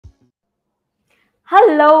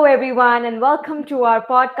Hello, everyone, and welcome to our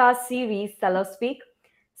podcast series, Seller Speak.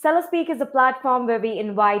 Seller Speak is a platform where we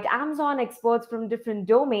invite Amazon experts from different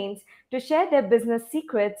domains to share their business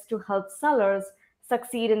secrets to help sellers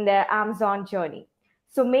succeed in their Amazon journey.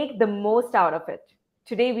 So make the most out of it.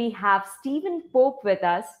 Today, we have Stephen Pope with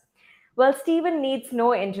us. Well, Stephen needs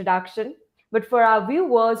no introduction, but for our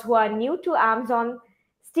viewers who are new to Amazon,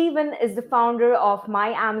 Stephen is the founder of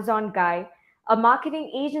My Amazon Guy, a marketing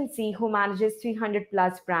agency who manages 300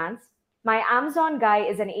 plus brands. My Amazon Guy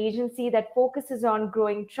is an agency that focuses on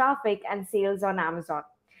growing traffic and sales on Amazon.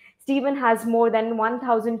 Stephen has more than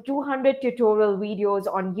 1,200 tutorial videos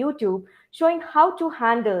on YouTube showing how to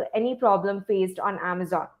handle any problem faced on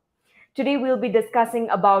Amazon. Today we'll be discussing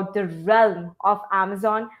about the realm of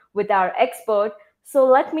Amazon with our expert. So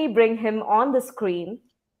let me bring him on the screen.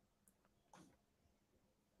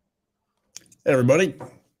 Hey, everybody.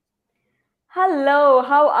 Hello,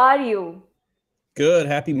 how are you? Good.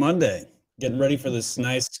 Happy Monday. Getting ready for this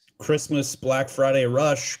nice Christmas Black Friday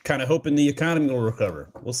rush, kind of hoping the economy will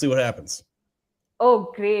recover. We'll see what happens.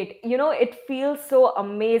 Oh, great. It feels so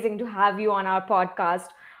amazing to have you on our podcast.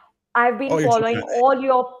 I've been Oh, you're too following kind. all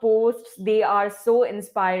your posts. They are so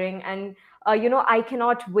inspiring. And, I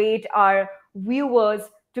cannot wait our viewers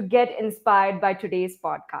to get inspired by today's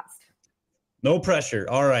podcast. No pressure.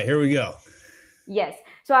 All right, here we go. Yes.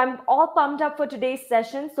 So I'm all pumped up for today's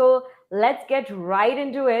session. So let's get right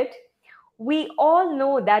into it. We all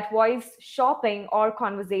know that voice shopping or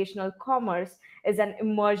conversational commerce is an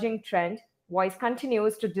emerging trend. Voice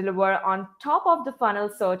continues to deliver on top of the funnel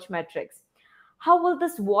search metrics. How will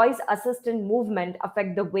this voice assistant movement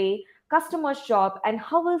affect the way customers shop, and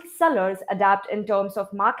how will sellers adapt in terms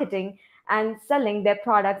of marketing and selling their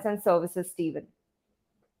products and services, Stephen?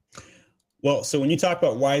 Well, so when you talk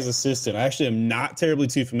about Wise Assistant, I actually am not terribly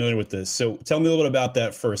too familiar with this. So tell me a little bit about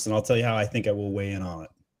that first, and I'll tell you how I think I will weigh in on it.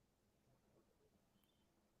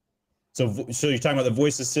 So you're talking about the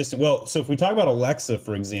voice assistant. Well, so if we talk about Alexa,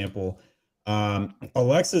 for example,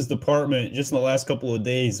 Alexa's department just in the last couple of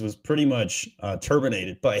days was pretty much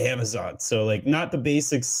terminated by Amazon. So like not the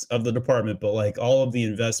basics of the department, but like all of the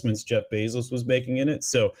investments Jeff Bezos was making in it.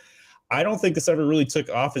 So I don't think this ever really took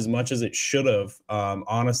off as much as it should have,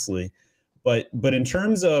 honestly. But in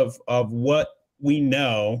terms of what we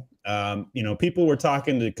know, people were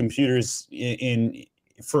talking to computers in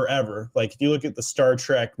forever. Like if you look at the Star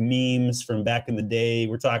Trek memes from back in the day,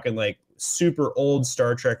 we're talking like super old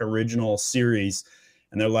Star Trek original series,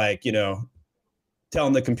 and they're like,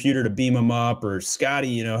 telling the computer to beam them up, or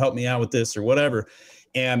Scotty, help me out with this or whatever.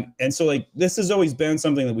 And so like this has always been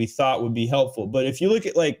something that we thought would be helpful. But if you look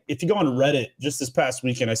at if you go on Reddit just this past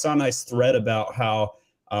weekend, I saw a nice thread about how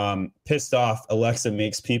pissed off Alexa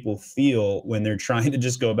makes people feel when they're trying to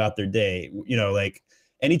just go about their day. Like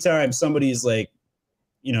anytime somebody's like,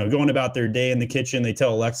 going about their day in the kitchen, they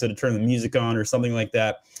tell Alexa to turn the music on or something like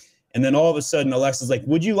that. And then all of a sudden, Alexa's like,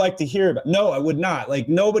 would you like to hear about? No, I would not. Like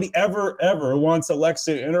nobody ever wants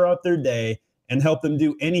Alexa to interrupt their day and help them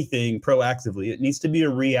do anything proactively. It needs to be a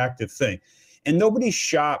reactive thing. And nobody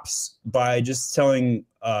shops by just telling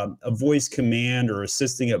a voice command or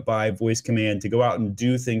assisting it by voice command to go out and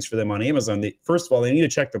do things for them on Amazon. First of all, they need to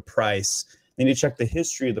check the price. They need to check the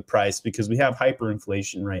history of the price because we have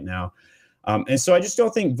hyperinflation right now. And so I just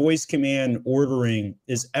don't think voice command ordering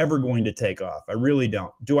is ever going to take off. I really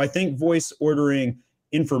don't. Do I think voice ordering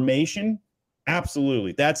information?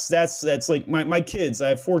 Absolutely. That's like my kids. I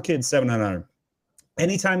have 4 kids, 7 and under.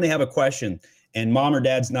 Anytime they have a question and mom or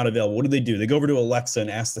dad's not available, what do? They go over to Alexa and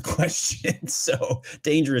ask the question. So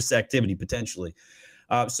dangerous activity potentially.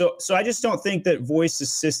 So I just don't think that voice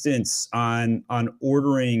assistance on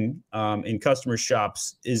ordering in customer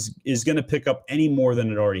shops is going to pick up any more than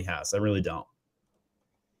it already has. I really don't.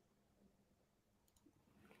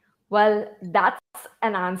 Well, that's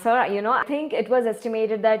an answer. I think it was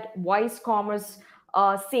estimated that voice commerce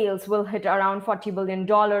sales will hit around $40 billion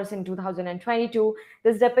in 2022.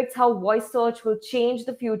 This depicts how voice search will change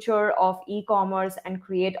the future of e-commerce and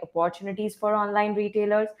create opportunities for online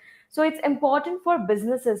retailers. So it's important for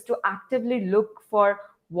businesses to actively look for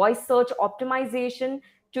voice search optimization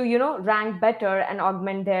to, rank better and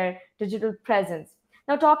augment their digital presence.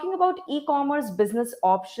 Now, talking about e-commerce business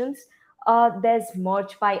options, there's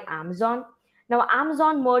Merch by Amazon. Now,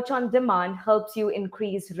 Amazon Merch on Demand helps you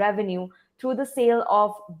increase revenue through the sale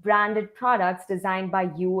of branded products designed by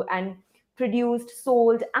you and produced,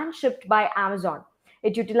 sold, and shipped by Amazon.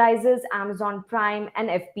 It utilizes Amazon Prime and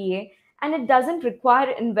FBA, and it doesn't require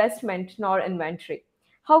investment nor inventory.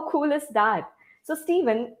 How cool is that? So,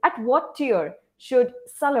 Stephen, at what tier should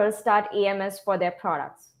sellers start AMS for their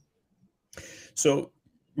products? So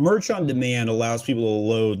merch on demand allows people to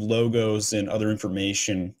load logos and other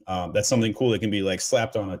information. That's something cool that can be like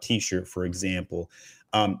slapped on a t-shirt, for example.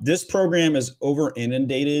 This program is over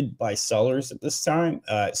inundated by sellers at this time.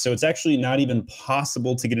 So it's actually not even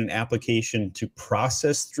possible to get an application to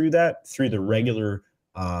process through the regular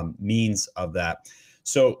means of that.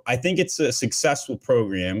 So I think it's a successful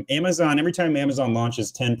program. Amazon, every time Amazon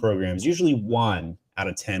launches 10 programs, usually 1 out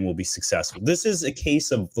of 10 will be successful. This is a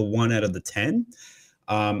case of the 1 out of the 10.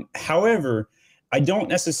 However, I don't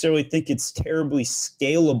necessarily think it's terribly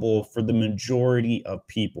scalable for the majority of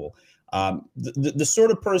people. The sort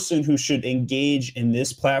of person who should engage in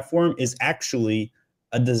this platform is actually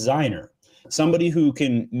a designer, somebody who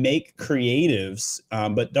can make creatives,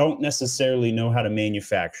 but don't necessarily know how to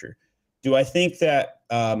manufacture. Do I think that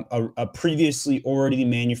a previously already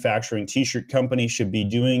manufacturing t-shirt company should be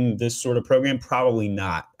doing this sort of program? Probably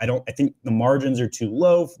not. I think the margins are too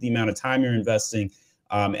low for the amount of time you're investing.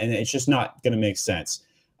 And it's just not going to make sense.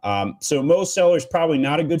 So most sellers probably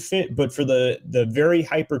not a good fit, but for the very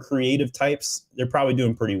hyper creative types, they're probably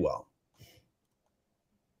doing pretty well.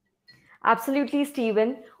 Absolutely,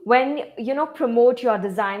 Stephen. When you promote your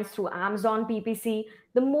designs through Amazon PPC,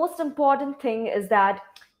 the most important thing is that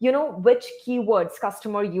which keywords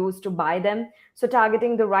customer use to buy them. So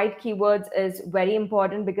targeting the right keywords is very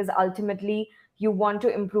important because ultimately you want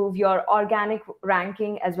to improve your organic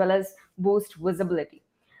ranking as well as boost visibility.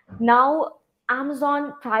 Now,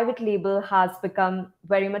 Amazon private label has become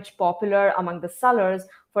very much popular among the sellers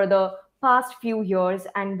for the past few years.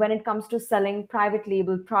 And when it comes to selling private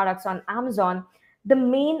label products on Amazon, the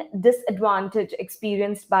main disadvantage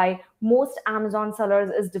experienced by most Amazon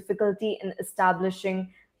sellers is difficulty in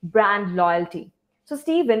establishing brand loyalty. So,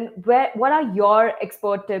 Stephen, what are your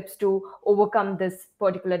expert tips to overcome this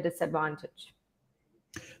particular disadvantage?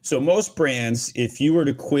 So most brands, if you were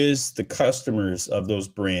to quiz the customers of those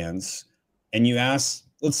brands and you ask,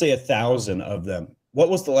 let's say 1,000 of them, what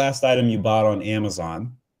was the last item you bought on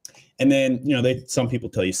Amazon? And then, some people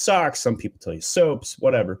tell you socks, some people tell you soaps,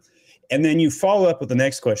 whatever. And then you follow up with the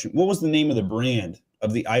next question. What was the name of the brand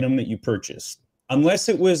of the item that you purchased? Unless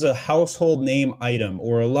it was a household name item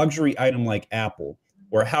or a luxury item like Apple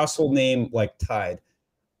or a household name like Tide,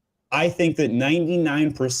 I think that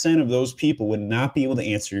 99% of those people would not be able to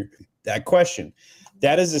answer that question.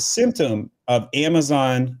 That is a symptom of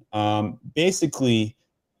Amazon basically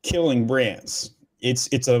killing brands.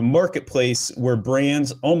 It's a marketplace where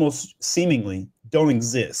brands almost seemingly don't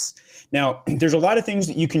exist. Now, there's a lot of things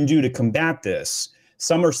that you can do to combat this.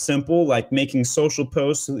 Some are simple, like making social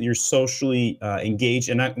posts so that you're socially engaged.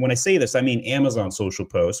 And when I say this, I mean Amazon social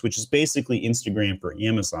posts, which is basically Instagram for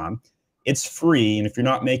Amazon. It's free. And if you're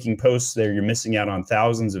not making posts there, you're missing out on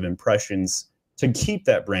thousands of impressions to keep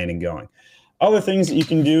that branding going. Other things that you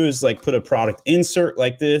can do is like put a product insert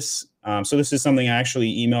like this. So this is something I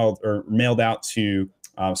actually emailed or mailed out to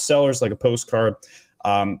sellers, like a postcard,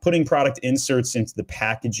 putting product inserts into the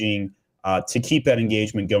packaging to keep that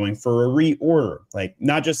engagement going for a reorder. Like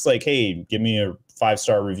not just like, hey, give me a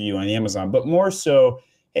 5-star review on Amazon, but more so,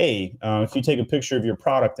 hey, if you take a picture of your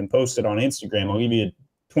product and post it on Instagram, I'll give you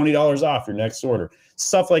 $20 off your next order.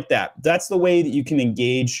 Stuff like that. That's the way that you can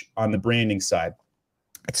engage on the branding side.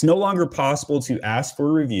 It's no longer possible to ask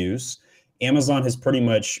for reviews. Amazon has pretty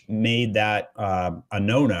much made that a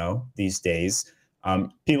no-no these days.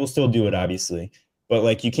 People still do it, obviously, but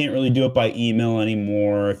like you can't really do it by email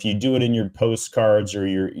anymore. If you do it in your postcards or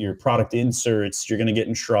your product inserts, you're going to get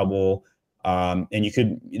in trouble, and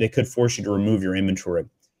they could force you to remove your inventory.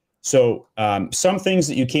 So some things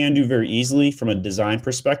that you can do very easily from a design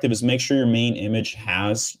perspective is make sure your main image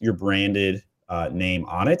has your branded name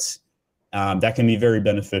on it. That can be very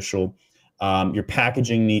beneficial. Your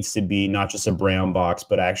packaging needs to be not just a brown box,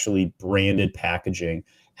 but actually branded packaging.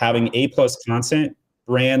 Having A+ content,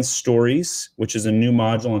 brand stories, which is a new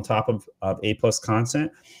module on top of A+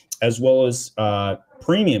 content, as well as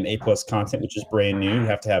premium A+ content, which is brand new. You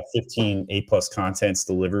have to have 15 A+ contents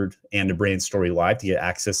delivered and a brand story live to get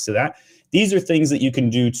access to that. These are things that you can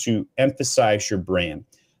do to emphasize your brand.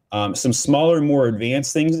 Some smaller, more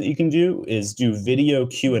advanced things that you can do is do video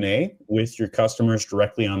Q&A with your customers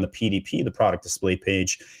directly on the PDP, the product display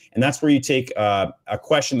page. And that's where you take a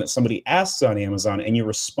question that somebody asks on Amazon and you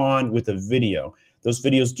respond with a video. Those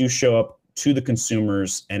videos do show up to the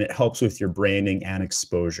consumers and it helps with your branding and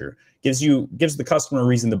exposure. Gives the customer a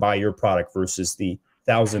reason to buy your product versus the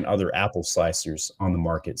 1,000 other apple slicers on the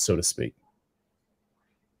market, so to speak.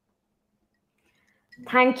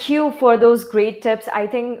 Thank you for those great tips. I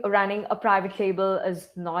think running a private label is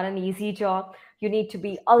not an easy job. You need to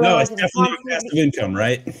be alert. No, it's definitely a passive income,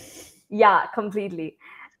 right? Yeah, completely.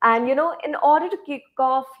 And in order to kick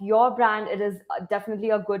off your brand, it is definitely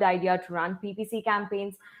a good idea to run PPC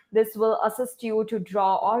campaigns. This will assist you to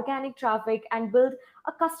draw organic traffic and build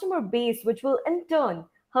a customer base, which will in turn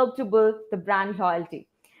help to build the brand loyalty.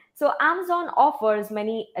 So, Amazon offers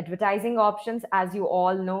many advertising options, as you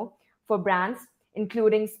all know, for brands,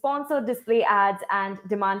 including sponsored display ads and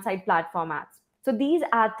demand side platform ads. So, these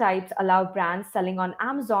ad types allow brands selling on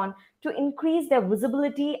Amazon to increase their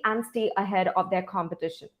visibility and stay ahead of their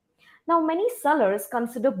competition. Now, many sellers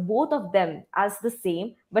consider both of them as the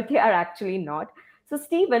same, but they are actually not. So,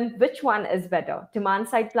 Stephen, which one is better, demand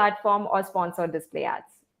side platform or sponsored display ads?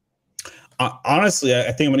 Honestly,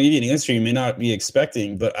 I think I'm going to give you an answer you may not be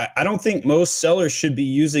expecting, but I don't think most sellers should be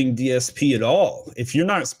using DSP at all. If you're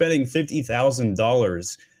not spending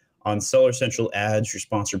 $50,000 on Seller Central ads, your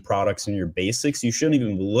sponsored products, and your basics, you shouldn't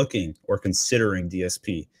even be looking or considering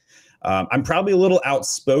DSP. I'm probably a little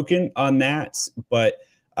outspoken on that, but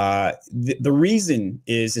the reason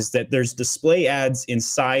is that there's display ads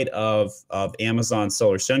inside of Amazon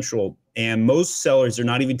Seller Central, and most sellers are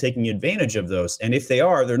not even taking advantage of those. And if they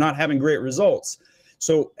are, they're not having great results.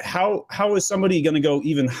 So how is somebody going to go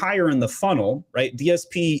even higher in the funnel, right?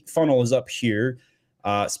 DSP funnel is up here,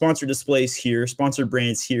 sponsored displays here, sponsored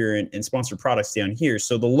brands here, and sponsored products down here.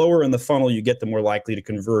 So the lower in the funnel you get, the more likely to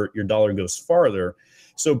convert, your dollar goes farther.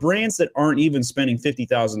 So brands that aren't even spending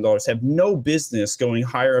 $50,000 have no business going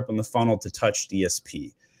higher up in the funnel to touch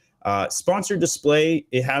DSP. Sponsored display,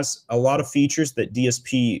 it has a lot of features that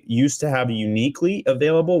DSP used to have uniquely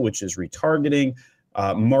available, which is retargeting,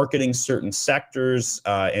 marketing certain sectors,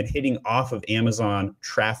 and hitting off of Amazon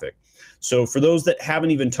traffic. So for those that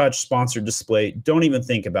haven't even touched sponsored display, don't even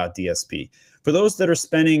think about DSP. For those that are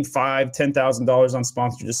spending $5,000, $10,000 on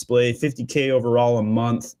sponsored display, $50K overall a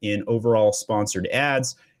month in overall sponsored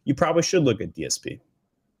ads, you probably should look at DSP.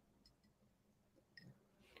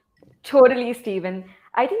 Totally, Stephen.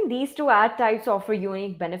 I think these two ad types offer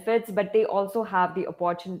unique benefits, but they also have the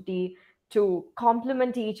opportunity to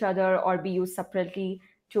complement each other or be used separately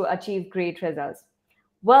to achieve great results.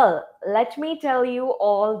 Well, let me tell you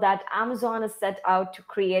all that Amazon is set out to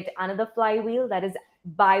create another flywheel, that is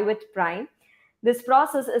Buy with Prime. This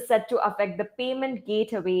process is set to affect the payment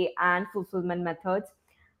gateway and fulfillment methods.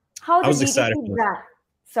 How I the was excited DTC for this. brand,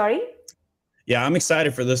 sorry? Yeah, I'm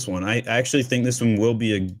excited for this one. I actually think this one will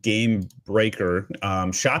be a game breaker.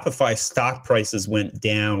 Shopify stock prices went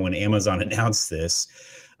down when Amazon announced this.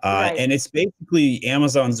 Right, And it's basically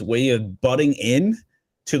Amazon's way of butting in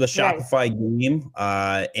to the right, Shopify game,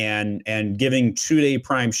 and giving 2-day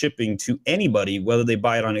prime shipping to anybody, whether they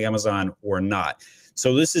buy it on Amazon or not.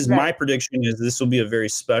 So this is right. my prediction, is this will be a very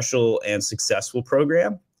special and successful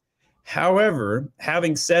program. However,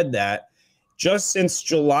 having said that, just since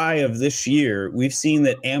July of this year, we've seen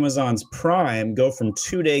that Amazon's Prime go from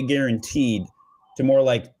 2-day guaranteed to more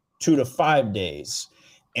like 2 to 5 days.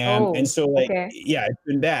 And Oh, so, like, okay. yeah, it's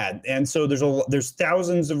been bad. And so there's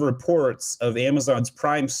thousands of reports of Amazon's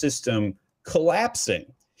Prime system collapsing.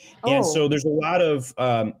 And so Oh, there's a lot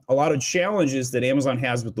of challenges that Amazon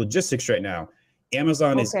has with logistics right now.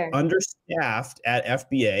 Amazon is okay. understaffed at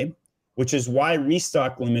FBA, which is why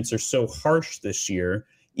restock limits are so harsh this year.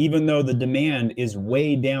 Even though the demand is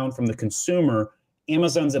way down from the consumer,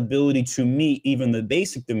 Amazon's ability to meet even the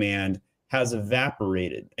basic demand has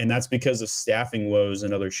evaporated. And that's because of staffing woes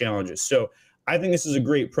and other challenges. So I think this is a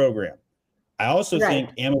great program. I also Right.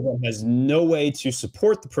 think Amazon has no way to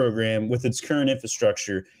support the program with its current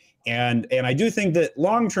infrastructure. And I do think that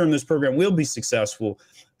long term, this program will be successful.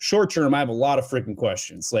 Short term, I have a lot of freaking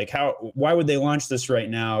questions. Like, why would they launch this right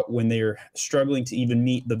now when they're struggling to even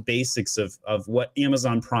meet the basics of what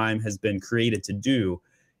Amazon Prime has been created to do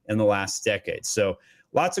in the last decade? So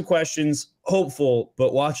lots of questions, hopeful,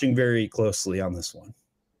 but watching very closely on this one.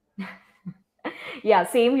 Yeah,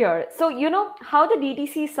 same here. So, how the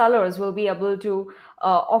DTC sellers will be able to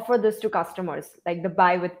offer this to customers, like the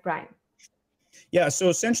Buy with Prime. Yeah, so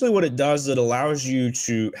essentially what it does, it allows you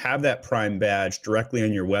to have that Prime badge directly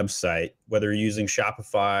on your website, whether you're using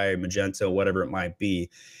Shopify, Magento, whatever it might be.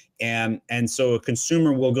 And so a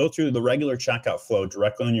consumer will go through the regular checkout flow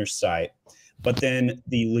directly on your site, but then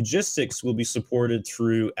the logistics will be supported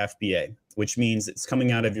through FBA, which means it's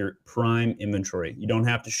coming out of your Prime inventory. You don't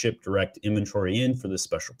have to ship direct inventory in for this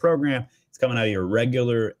special program. It's coming out of your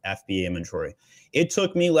regular FBA inventory. It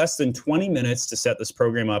took me less than 20 minutes to set this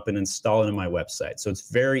program up and install it on my website. So it's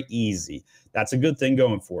very easy. That's a good thing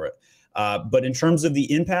going for it. But in terms of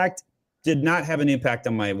the impact, did not have an impact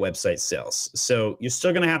on my website sales. So you're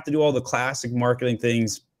still going to have to do all the classic marketing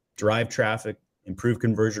things, drive traffic, improve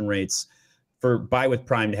conversion rates for Buy with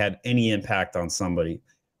Prime to have any impact on somebody.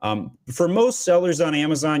 For most sellers on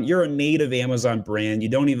Amazon, you're a native Amazon brand. You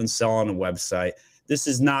don't even sell on a website. This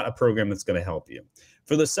is not a program that's going to help you.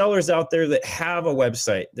 For the sellers out there that have a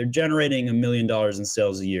website, they're generating $1 million in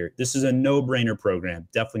sales a year. This is a no-brainer program.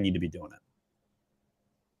 Definitely need to be doing it.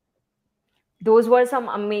 Those were some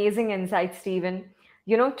amazing insights, Stephen.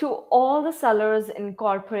 To all the sellers,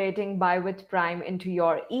 incorporating Buy with Prime into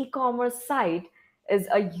your e-commerce site is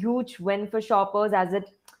a huge win for shoppers as it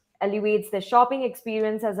elevates the shopping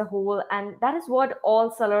experience as a whole. And that is what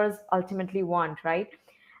all sellers ultimately want, right?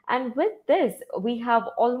 And with this, we have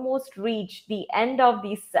almost reached the end of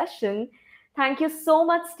the session. Thank you so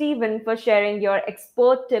much, Stephen, for sharing your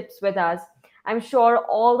expert tips with us. I'm sure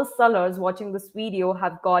all the sellers watching this video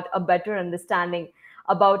have got a better understanding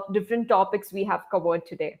about different topics we have covered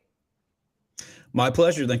today. My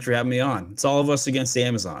pleasure. Thanks for having me on. It's all of us against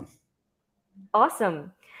Amazon.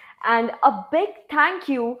 Awesome. And a big thank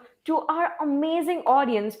you to our amazing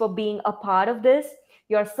audience for being a part of this.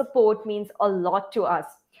 Your support means a lot to us.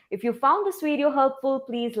 If you found this video helpful,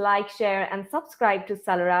 please like, share, and subscribe to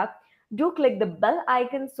Seller App. Do click the bell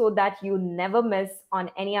icon so that you never miss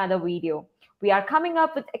on any other video. We are coming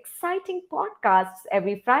up with exciting podcasts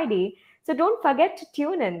every Friday, so don't forget to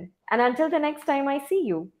tune in. And until the next time I see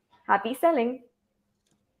you, happy selling.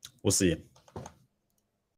 We'll see you.